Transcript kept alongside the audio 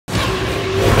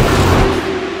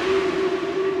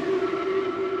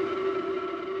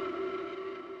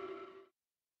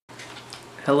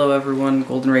Hello everyone,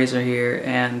 Golden Razor here,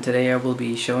 and today I will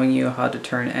be showing you how to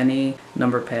turn any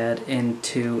number pad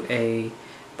into a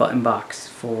button box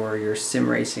for your sim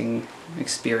racing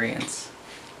experience.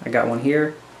 I got one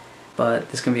here, but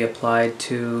this can be applied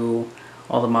to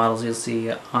all the models you'll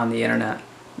see on the internet.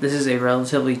 This is a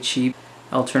relatively cheap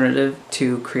alternative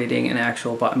to creating an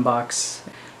actual button box.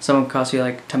 Some cost you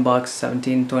like 10 bucks,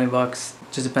 17, 20 bucks.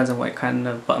 Just depends on what kind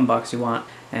of button box you want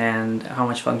and how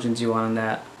much functions you want on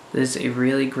that. This is a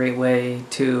really great way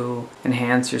to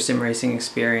enhance your sim racing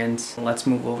experience. Let's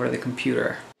move over to the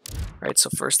computer. Alright, so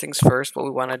first things first, what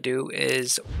we want to do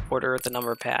is order the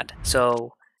number pad.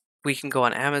 So we can go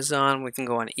on Amazon, we can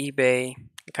go on eBay.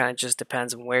 It kind of just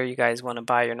depends on where you guys want to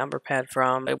buy your number pad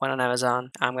from. I went on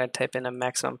Amazon. I'm going to type in a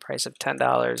maximum price of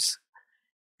 $10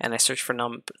 and I search for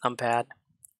numpad,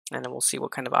 and then we'll see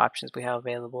what kind of options we have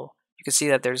available. You can see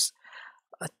that there's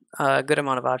a good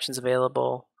amount of options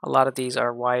available. A lot of these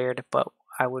are wired, but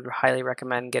I would highly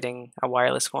recommend getting a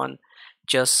wireless one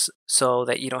just so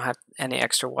that you don't have any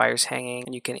extra wires hanging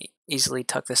and you can easily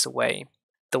tuck this away.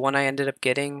 The one I ended up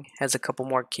getting has a couple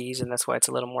more keys, and that's why it's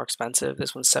a little more expensive.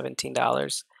 This one's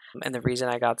 $17, and the reason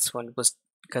I got this one was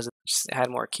because it just had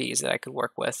more keys that I could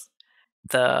work with.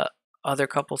 The other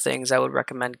couple things I would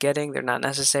recommend getting, they're not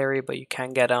necessary, but you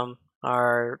can get them,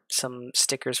 are some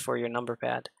stickers for your number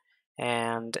pad.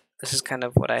 And this is kind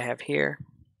of what I have here.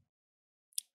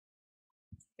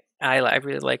 I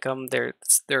really like them. They're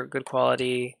good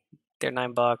quality. They're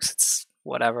 $9. It's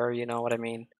whatever, you know what I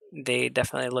mean. They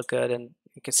definitely look good, and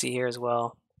you can see here as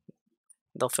well.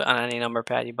 They'll fit on any number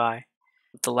pad you buy.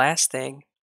 The last thing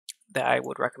that I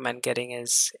would recommend getting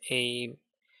is a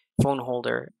phone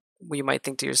holder. You might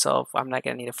think to yourself, I'm not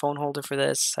going to need a phone holder for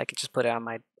this. I could just put it on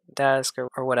my desk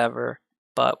or whatever.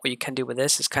 But what you can do with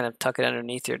this is kind of tuck it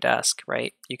underneath your desk,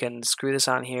 right? You can screw this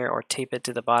on here or tape it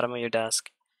to the bottom of your desk.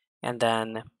 And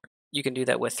then you can do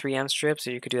that with 3M strips,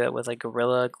 or you could do that with like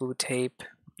Gorilla Glue tape.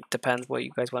 It depends what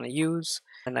you guys want to use.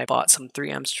 And I bought some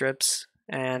 3M strips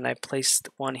and I placed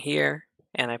one here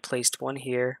and I placed one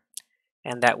here.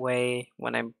 And that way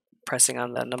when I'm pressing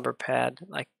on the number pad,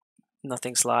 like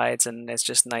nothing slides and it's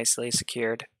just nicely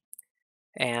secured.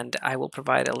 And I will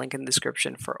provide a link in the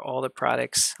description for all the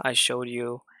products I showed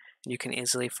you. You can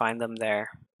easily find them there.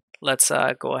 Let's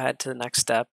go ahead to the next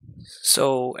step.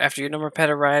 So after your number pad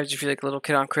arrives, if you're like a little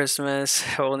kid on Christmas,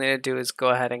 what we'll need to do is go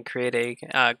ahead and create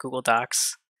a Google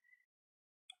Docs.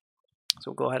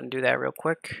 So we'll go ahead and do that real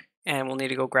quick. And we'll need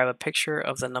to go grab a picture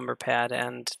of the number pad,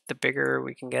 and the bigger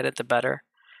we can get it, the better.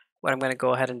 What I'm going to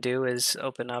go ahead and do is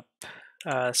open up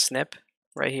Snip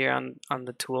right here on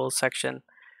the tools section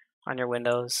on your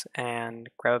Windows and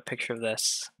grab a picture of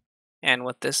this. And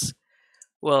what this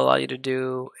will allow you to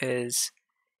do is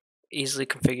easily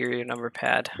configure your number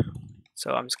pad.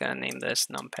 So I'm just going to name this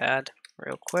numpad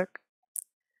real quick.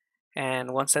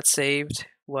 And once that's saved,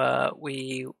 what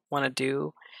we want to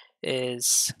do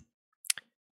is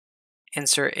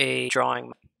insert a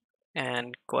drawing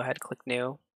and go ahead and click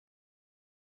new.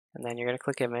 And then you're going to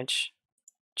click image,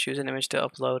 choose an image to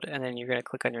upload, and then you're going to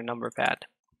click on your number pad.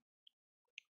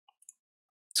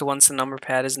 So once the number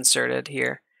pad is inserted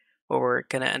here, what we're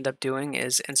going to end up doing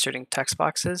is inserting text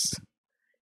boxes.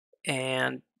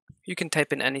 And you can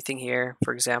type in anything here.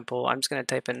 For example, I'm just going to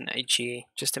type in HE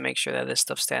just to make sure that this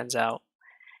stuff stands out.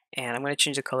 And I'm going to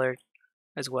change the color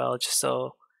as well, just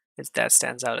so that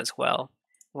stands out as well.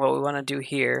 What we want to do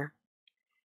here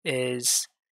is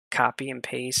copy and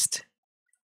paste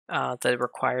the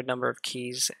required number of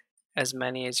keys, as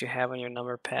many as you have on your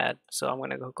number pad. So I'm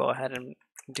going to go ahead and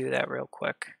do that real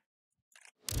quick.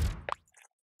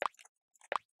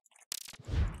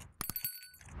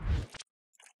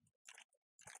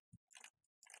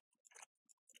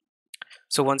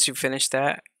 So once you finish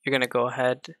that, you're going to go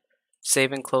ahead,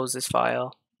 save and close this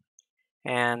file,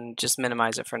 and just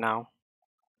minimize it for now.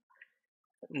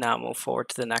 Now move forward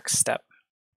to the next step.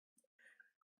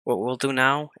 What we'll do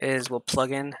now is we'll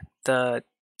plug in the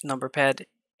number pad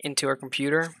into our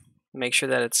computer, make sure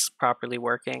that it's properly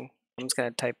working. I'm just going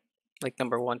to type like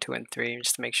number 1, 2, and 3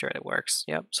 just to make sure it works.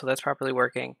 Yep, so that's properly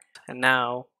working. And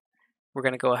now we're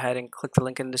going to go ahead and click the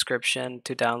link in the description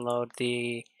to download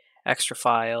the extra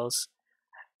files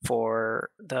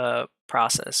for the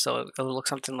process. So it'll look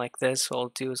something like this. What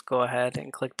we'll do is go ahead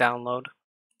and click download.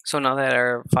 So now that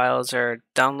our files are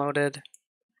downloaded,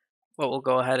 what we'll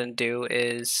go ahead and do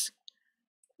is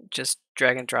just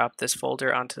drag and drop this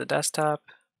folder onto the desktop,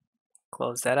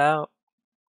 close that out,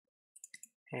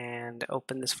 and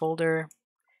open this folder.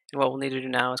 And what we'll need to do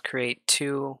now is create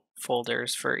 2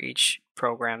 folders for each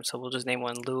program. So we'll just name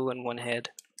one Lou and one HID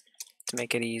to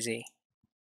make it easy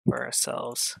for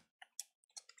ourselves.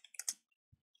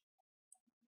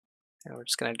 And we're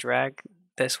just going to drag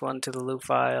this one to the loop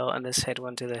file and this HID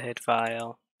one to the HID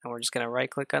file. And we're just going to right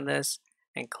click on this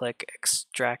and click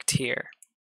extract here.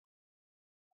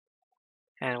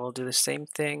 And we'll do the same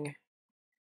thing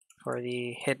for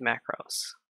the HID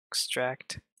macros.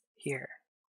 Extract here.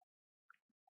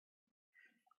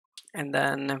 And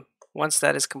then once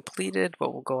that is completed,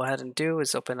 what we'll go ahead and do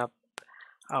is open up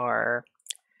our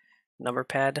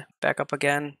Numberpad back up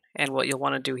again. And what you'll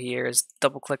want to do here is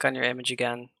double click on your image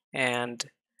again. And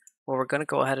what we're going to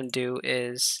go ahead and do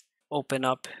is open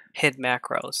up HID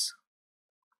macros.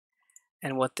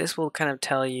 And what this will kind of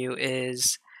tell you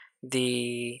is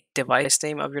the device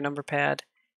name of your Numberpad,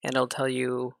 and it'll tell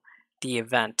you the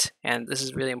event. And this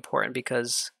is really important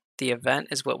because the event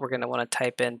is what we're going to want to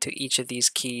type into each of these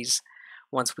keys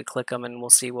once we click them, and we'll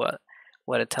see what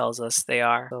it tells us they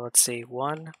are. So let's see,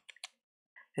 1.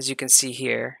 As you can see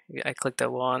here, I clicked the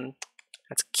 1,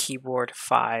 that's keyboard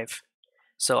 5.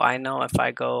 So I know if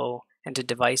I go into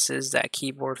devices, that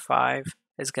keyboard 5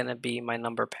 is going to be my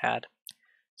Numberpad.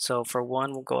 So for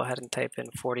 1, we'll go ahead and type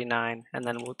in 49, and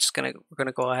then we're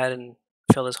gonna go ahead and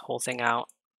fill this whole thing out.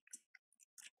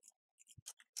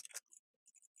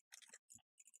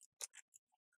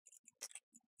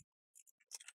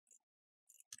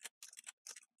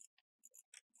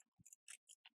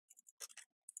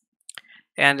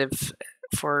 And if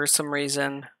for some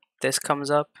reason this comes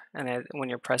up, and when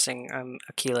you're pressing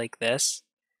a key like this,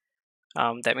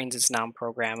 that means it's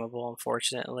non-programmable,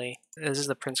 unfortunately. This is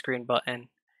the print screen button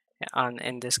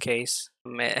in this case.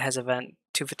 It has event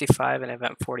 255 and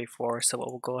event 44, so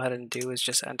what we'll go ahead and do is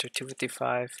just enter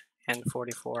 255 and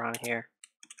 44 on here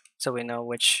so we know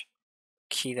which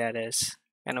key that is.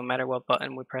 And no matter what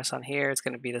button we press on here, it's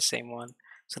going to be the same one.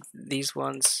 So these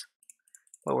ones,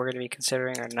 what we're going to be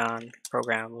considering are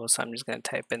non-programmable, so I'm just going to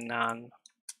type in non.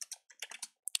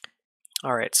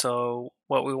 Alright, so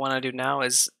what we want to do now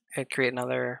is create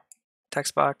another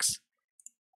text box,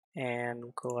 and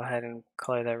we'll go ahead and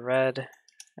color that red,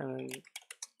 and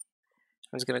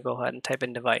I'm just going to go ahead and type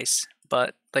in device.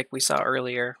 But like we saw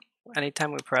earlier,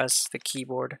 anytime we press the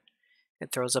keyboard,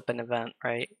 it throws up an event,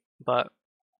 right? But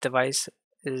device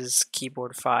is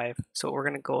keyboard 5. So what we're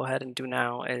going to go ahead and do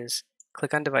now is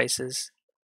click on devices,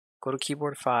 go to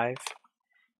keyboard 5,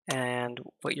 and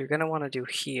what you're going to want to do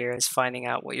here is finding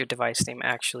out what your device name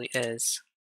actually is.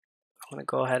 I'm going to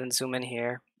go ahead and zoom in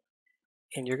here,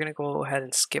 and you're going to go ahead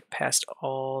and skip past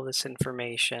all this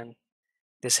information,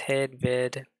 this HID,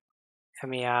 vid,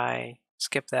 MEI,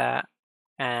 skip that,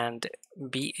 and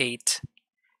B8.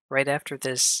 Right after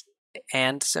this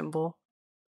AND symbol,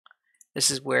 this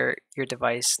is where your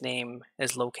device name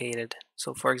is located.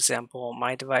 So for example,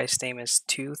 my device name is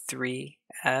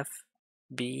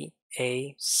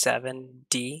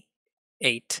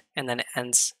 23FBA7D8, and then it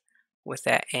ends with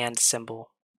that AND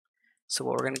symbol. So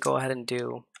what we're going to go ahead and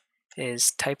do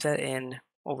is type that in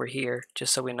over here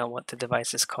just so we know what the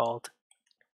device is called.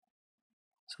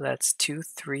 So that's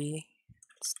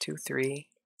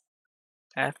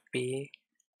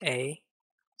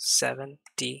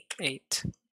 23FBA7D8.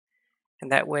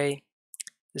 And that way,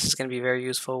 this is going to be very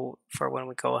useful for when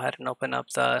we go ahead and open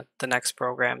up the next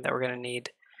program that we're going to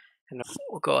need. And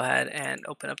we'll go ahead and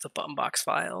open up the buttonbox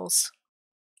files,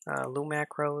 Loo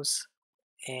macros,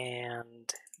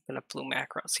 and open up Loo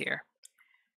macros here.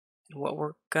 And what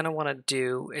we're going to want to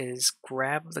do is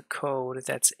grab the code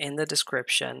that's in the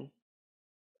description,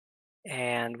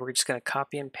 and we're just going to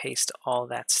copy and paste all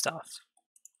that stuff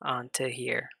onto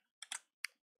here.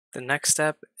 The next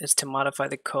step is to modify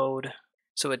the code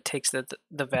so it takes the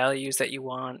values that you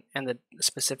want and the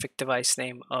specific device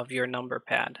name of your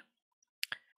Numberpad.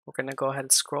 We're going to go ahead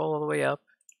and scroll all the way up,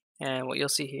 and what you'll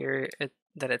see here is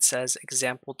that it says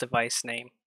example device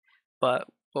name. But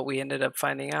what we ended up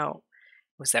finding out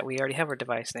was that we already have our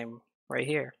device name right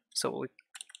here. So what we're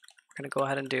going to go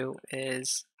ahead and do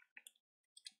is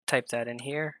type that in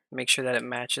here, make sure that it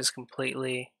matches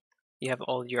completely. You have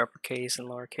all your uppercase and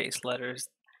lowercase letters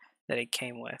that it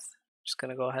came with. Just going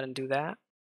to go ahead and do that.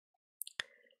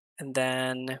 And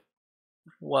then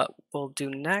what we'll do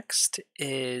next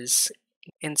is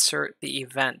insert the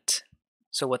event.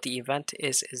 So what the event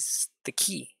is the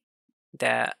key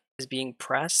that is being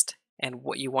pressed and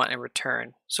what you want in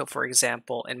return. So for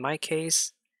example, in my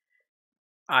case,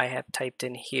 I have typed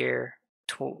in here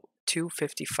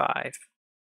 255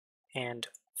 and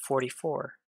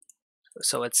 44.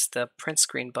 So it's the print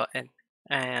screen button.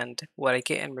 And what I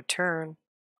get in return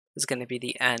is going to be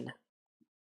the N.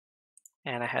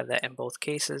 And I have that in both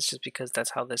cases just because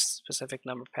that's how this specific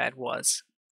Numberpad was.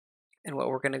 And what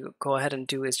we're going to go ahead and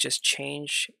do is just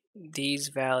change these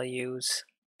values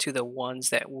to the ones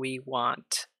that we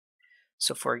want.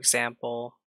 So for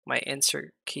example, my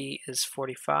insert key is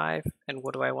 45, and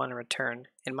what do I want to return?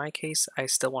 In my case, I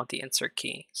still want the insert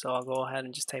key, so I'll go ahead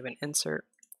and just type in insert.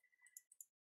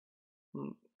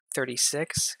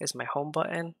 36 is my home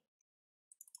button,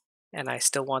 and I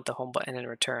still want the home button in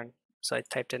return. So I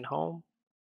typed in home.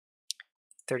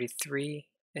 33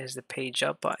 is the page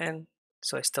up button,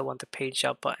 so I still want the page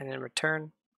up button in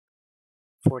return.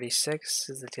 46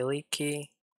 is the delete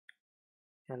key,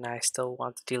 and I still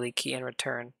want the delete key in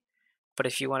return. But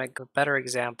if you want a better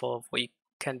example of what you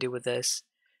can do with this,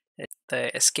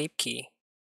 the escape key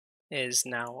is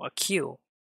now a Q,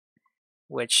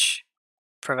 which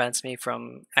prevents me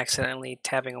from accidentally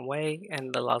tabbing away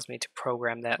and allows me to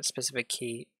program that specific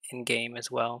key in game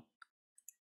as well.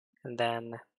 And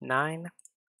then 9,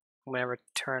 I'm going to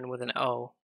return with an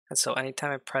O. And so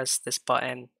anytime I press this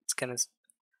button, it's going to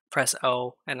press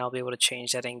O, and I'll be able to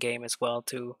change that in game as well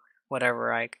to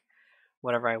whatever I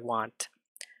want.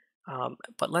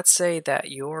 But let's say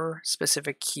that your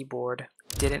specific keyboard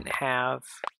didn't have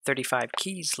 35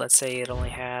 keys. Let's say it only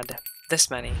had this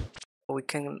many. What we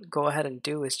can go ahead and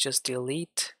do is just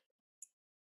delete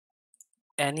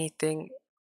anything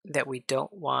that we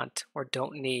don't want or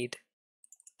don't need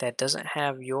that doesn't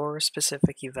have your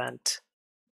specific event,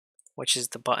 which is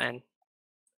the button.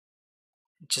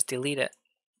 Just delete it.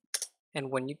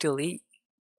 And when you delete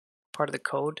part of the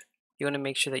code, you want to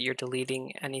make sure that you're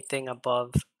deleting anything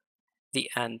above the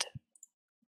end,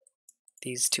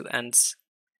 these two ends.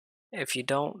 If you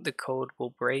don't, the code will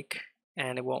break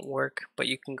and it won't work, but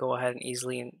you can go ahead and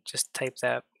easily just type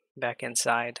that back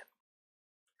inside.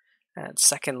 And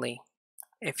secondly,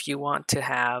 if you want to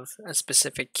have a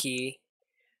specific key,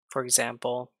 for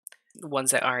example, the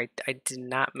ones that I did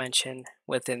not mention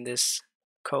within this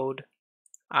code,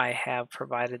 I have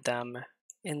provided them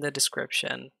in the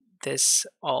description. This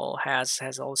all has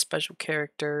all the special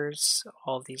characters,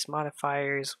 all these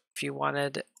modifiers. If you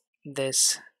wanted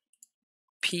this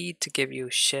P to give you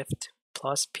shift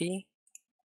plus P,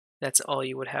 that's all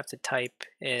you would have to type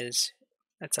is,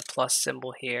 it's a plus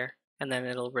symbol here, and then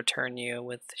it'll return you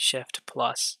with shift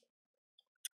plus.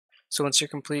 So once you're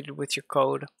completed with your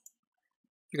code,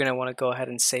 you're going to want to go ahead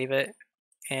and save it.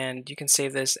 And you can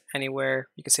save this anywhere.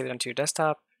 You can save it onto your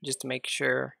desktop just to make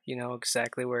sure you know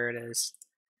exactly where it is.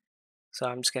 So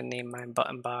I'm just going to name mine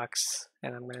button box,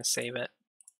 and I'm going to save it.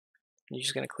 You're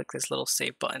just going to click this little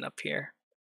save button up here.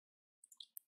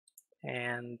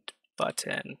 And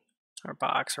button or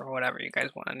box or whatever you guys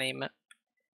want to name it.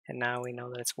 And now we know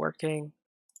that it's working.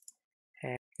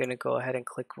 And you're going to go ahead and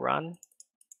click run,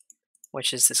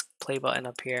 which is this play button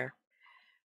up here.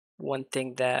 One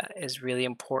thing that is really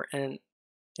important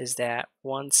is that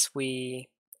once we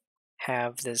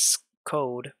have this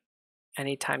code,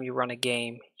 anytime you run a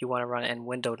game, you want to run it in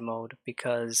windowed mode,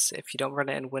 because if you don't run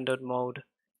it in windowed mode,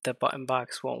 the button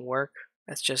box won't work.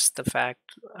 That's just the fact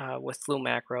with Flu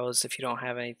macros. If you don't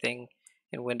have anything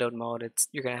in windowed mode,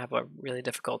 you're going to have a really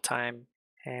difficult time.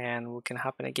 And we can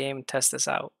hop in a game and test this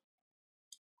out.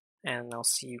 And I'll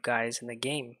see you guys in the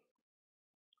game.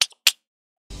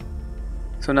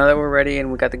 So now that we're ready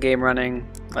and we got the game running,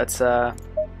 let's go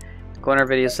in our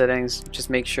video settings, just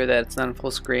make sure that it's not on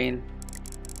full screen,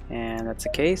 and that's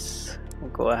the case. We'll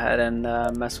go ahead and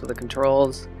mess with the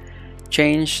controls,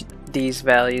 change these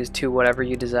values to whatever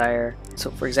you desire. So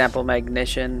for example, my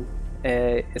ignition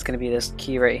is going to be this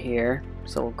key right here,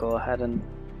 so we'll go ahead and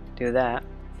do that.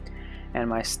 And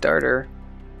my starter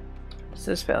is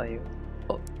this value,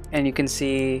 and you can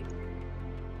see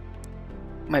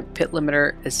my pit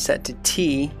limiter is set to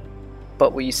T,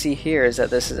 but what you see here is that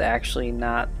this is actually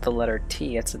not the letter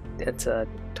T. It's a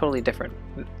totally different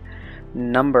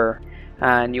number,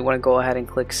 and you want to go ahead and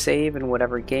click save in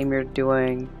whatever game you're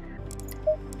doing.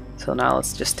 So now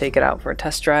let's just take it out for a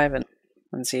test drive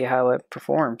and see how it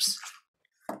performs.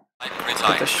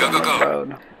 Put the show on the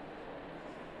road.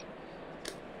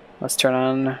 Let's turn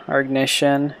on our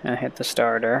ignition and hit the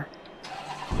starter.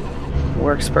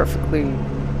 Works perfectly.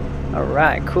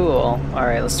 Alright, cool.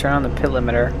 Alright, let's turn on the pit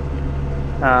limiter.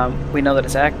 We know that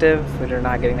it's active. We're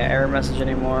not getting the error message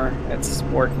anymore. It's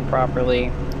working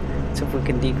properly. So if we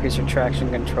can decrease our traction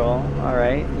control.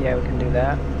 Alright, yeah, we can do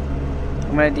that.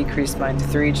 I'm going to decrease mine to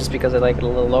 3 just because I like it a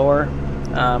little lower.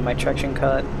 My traction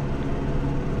cut,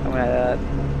 I'm going to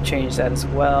change that as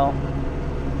well.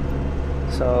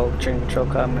 So traction control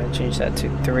cut, I'm going to change that to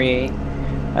 3.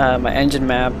 My engine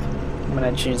map, I'm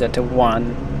going to change that to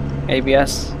 1.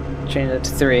 ABS, change that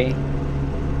to 3.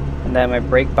 And then my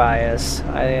brake bias,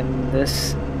 in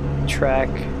this track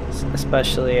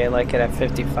especially, I like it at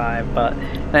 55,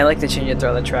 and I like to change it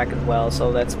throughout the track as well,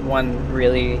 so that's one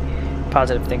really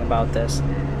positive thing about this.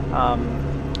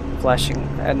 flashing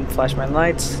and flash my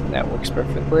lights. That works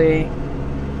perfectly.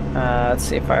 Let's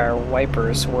see if our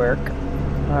wipers work.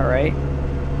 Alright,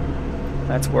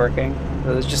 that's working.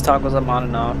 So this just toggles them on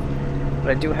and off.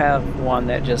 But I do have one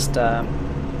that just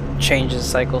changes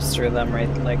cycles through them right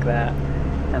like that.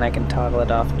 And I can toggle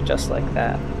it off just like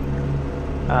that.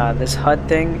 This HUD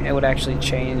thing, it would actually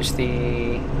change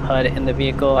the HUD in the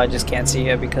vehicle. I just can't see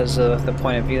it because of the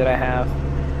point of view that I have.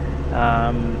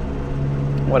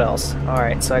 What else?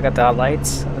 Alright, so I got the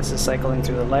lights. This is cycling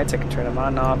through the lights. I can turn them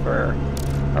on and off, or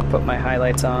put my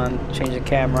highlights on, change the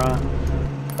camera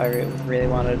if I really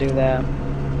want to do that.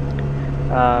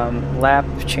 Lap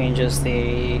changes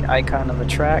the icon of the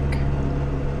track.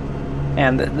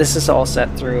 And this is all set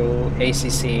through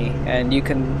ACC, and you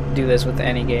can do this with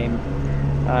any game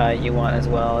you want as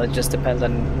well. It just depends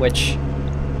on which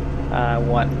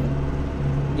one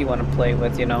you want to play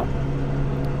with, you know.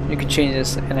 You can change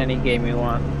this in any game you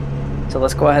want. So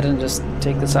let's go ahead and just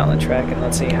take this out on the track, and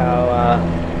let's see how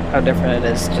different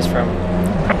it is just from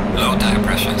low tire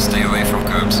pressure, stay away from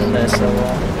curbs. This. So we'll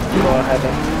go ahead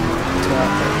and turn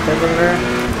off the carburetor.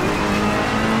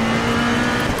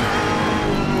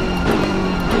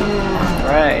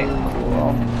 Alright,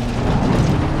 cool.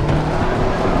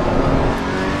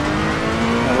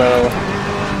 Hello.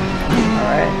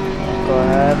 Alright, go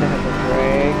ahead and hit the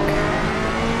brake.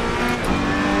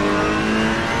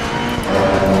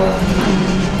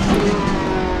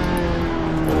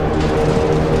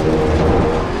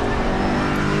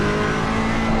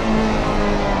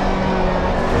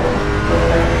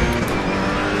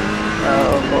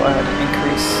 Go ahead and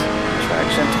increase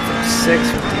traction to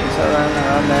 56, 57,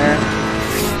 around there.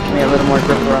 Give me a little more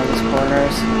grip around these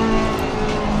corners.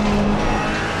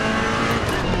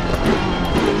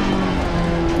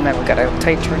 And then we've got a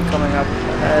tight turn coming up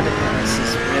ahead, and this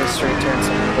is a really straight turn, so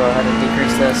I'm going to go ahead and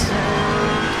decrease this to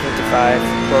 55,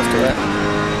 close to it.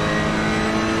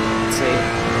 Let's see.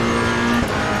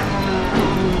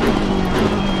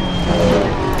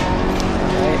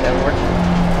 Alright, that worked.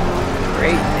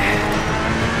 Great.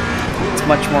 It's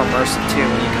much more immersive too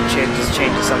when you can change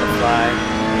this on the fly.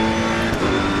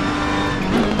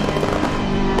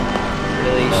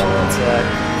 Really shows a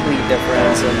complete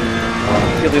difference, and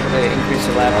you'll be able to increase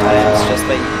your lap times just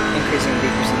by increasing and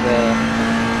decreasing the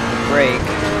brake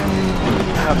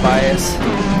bias.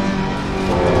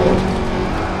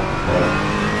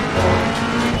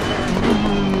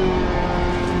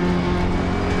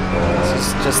 This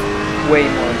is just way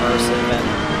more immersive, and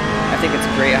I think it's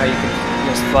great how you can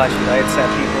just flash lights at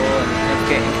people, and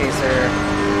in case they're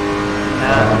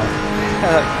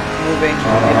not moving,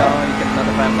 you know, you can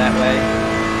notify them that way.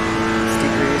 Let's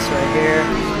decrease right here.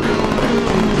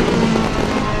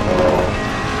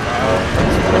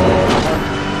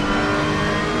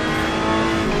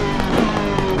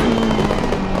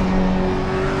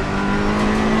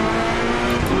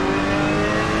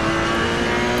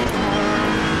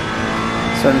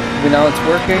 So we know it's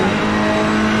working.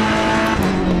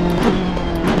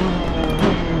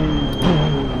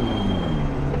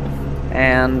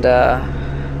 And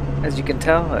as you can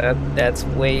tell, that's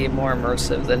way more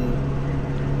immersive than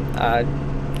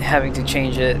having to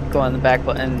change it, go on the back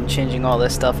button, changing all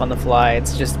this stuff on the fly.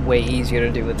 It's just way easier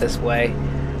to do it this way.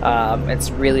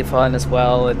 It's really fun as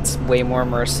well. It's way more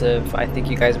immersive. I think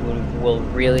you guys will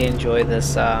really enjoy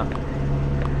this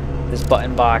this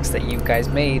button box that you guys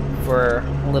made for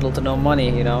little to no money,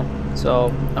 you know.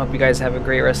 So I hope you guys have a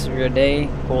great rest of your day.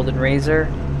 Golden Razor,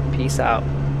 peace out.